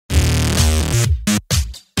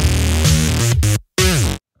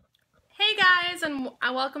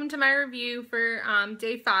Welcome to my review for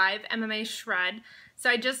day 5, MMA Shred. So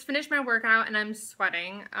I just finished my workout and I'm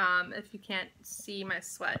sweating, if you can't see my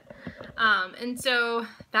sweat. And so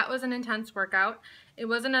that was an intense workout. It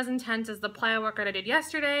wasn't as intense as the plyo workout I did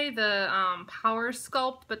yesterday, the power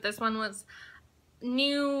sculpt, but this one was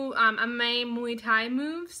new MMA Muay Thai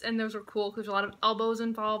moves, and those were cool because there's a lot of elbows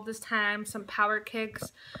involved this time, some power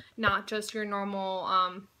kicks, not just your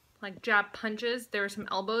normal like jab punches. There were some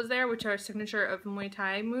elbows there, which are a signature of Muay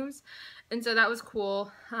Thai moves, and so that was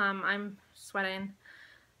cool. I'm sweating,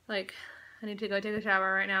 like I need to go take a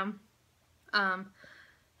shower right now.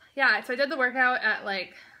 Yeah, so I did the workout at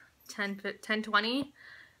like 10:20.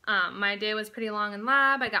 My day was pretty long in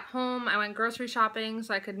lab. I got home, I went grocery shopping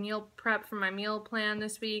so I could meal prep for my meal plan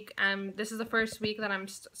this week. This is the first week that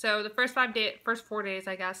so the first 4 days,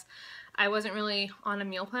 I guess, I wasn't really on a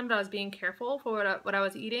meal plan, but I was being careful for what I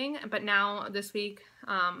was eating. But now this week,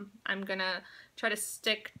 I'm gonna try to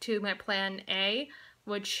stick to my plan A,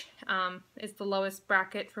 which is the lowest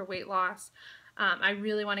bracket for weight loss. I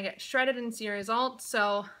really want to get shredded and see results,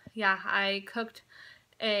 so yeah, I cooked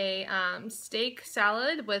a steak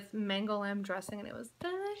salad with mango lamb dressing, and it was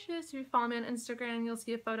delicious. If you follow me on Instagram, you'll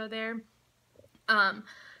see a photo there.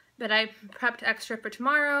 But I prepped extra for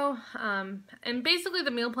tomorrow, and basically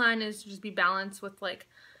the meal plan is to just be balanced with like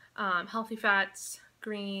healthy fats,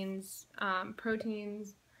 greens,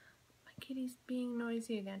 proteins. My kitty's being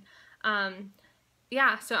noisy again.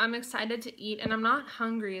 Yeah, so I'm excited to eat, and I'm not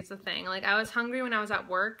hungry is the thing. Like, I was hungry when I was at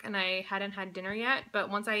work and I hadn't had dinner yet, but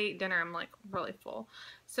once I eat dinner, I'm like really full.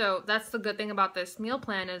 So that's the good thing about this meal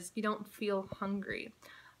plan, is you don't feel hungry,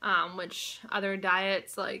 which other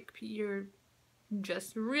diets, like, you're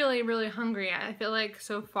just really, really hungry. I feel like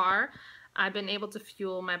so far I've been able to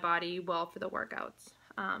fuel my body well for the workouts.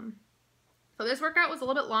 So this workout was a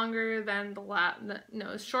little bit longer than it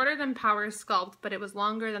was shorter than Power Sculpt, but it was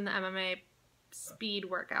longer than the MMA speed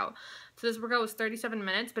workout. So this workout was 37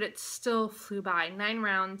 minutes, but it still flew by. 9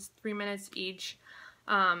 rounds, 3 minutes each.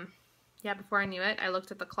 Yeah, before I knew it, I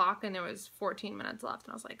looked at the clock and there was 14 minutes left,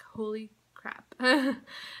 and I was like, holy crap.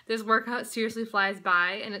 This workout seriously flies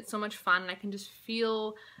by, and it's so much fun, and I can just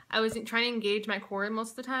feel, I was trying to engage my core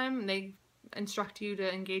most of the time, and they instruct you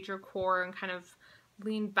to engage your core and kind of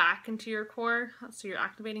lean back into your core, so you're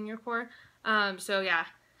activating your core. So yeah,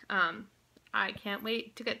 I can't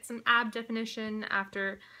wait to get some ab definition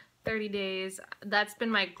after 30 days. That's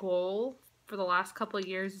been my goal for the last couple of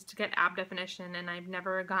years, is to get ab definition, and I've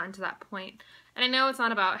never gotten to that point. And I know it's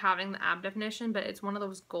not about having the ab definition, but it's one of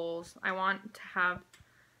those goals. I want to have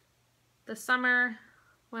the summer,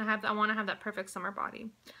 I want to have that perfect summer body.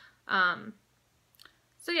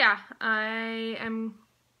 So yeah,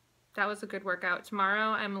 that was a good workout. Tomorrow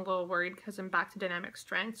I'm a little worried because I'm back to dynamic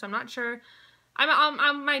strength, so I'm not sure.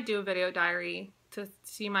 I might do a video diary to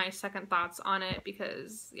see my second thoughts on it,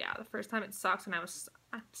 because yeah, the first time it sucked, and I'm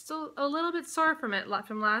still a little bit sore from it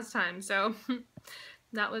from last time. So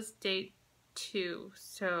that was day 2.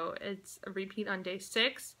 So it's a repeat on day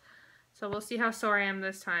 6. So we'll see how sore I am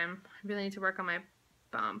this time. I really need to work on my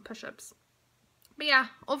push-ups. But yeah,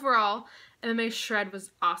 overall, MMA Shred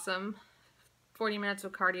was awesome. 40 minutes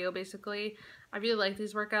of cardio, basically. I really like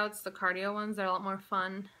these workouts. The cardio ones are a lot more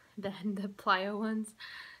fun than the plyo ones,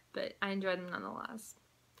 but I enjoyed them nonetheless.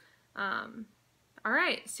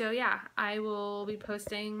 Alright, so yeah, I will be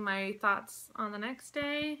posting my thoughts on the next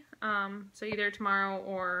day, so either tomorrow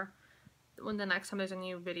or when the next time there's a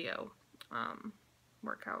new video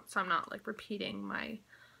workout, so I'm not like repeating my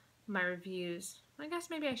reviews. I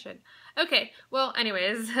guess maybe I should. Okay, well,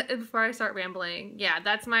 anyways, before I start rambling, yeah,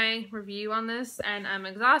 that's my review on this, and I'm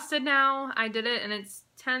exhausted now. I did it, and it's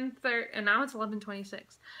 10:30, and now it's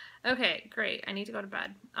 11:26. Okay, great. I need to go to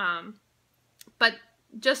bed. But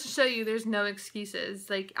just to show you, there's no excuses.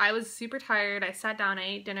 Like, I was super tired. I sat down, I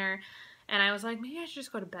ate dinner, and I was like, maybe I should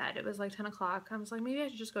just go to bed. It was like 10 o'clock. I was like, maybe I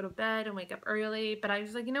should just go to bed and wake up early. But I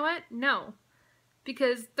was like, you know what? No.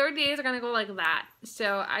 Because 30 days are going to go like that.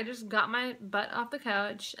 So I just got my butt off the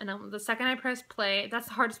couch, and the second I pressed play, that's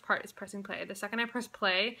the hardest part, is pressing play. The second I pressed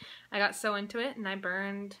play, I got so into it, and I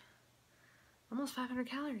burned almost 500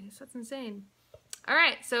 calories. That's insane.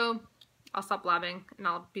 Alright, so I'll stop blabbing, and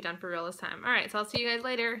I'll be done for real this time. Alright, so I'll see you guys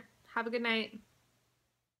later. Have a good night.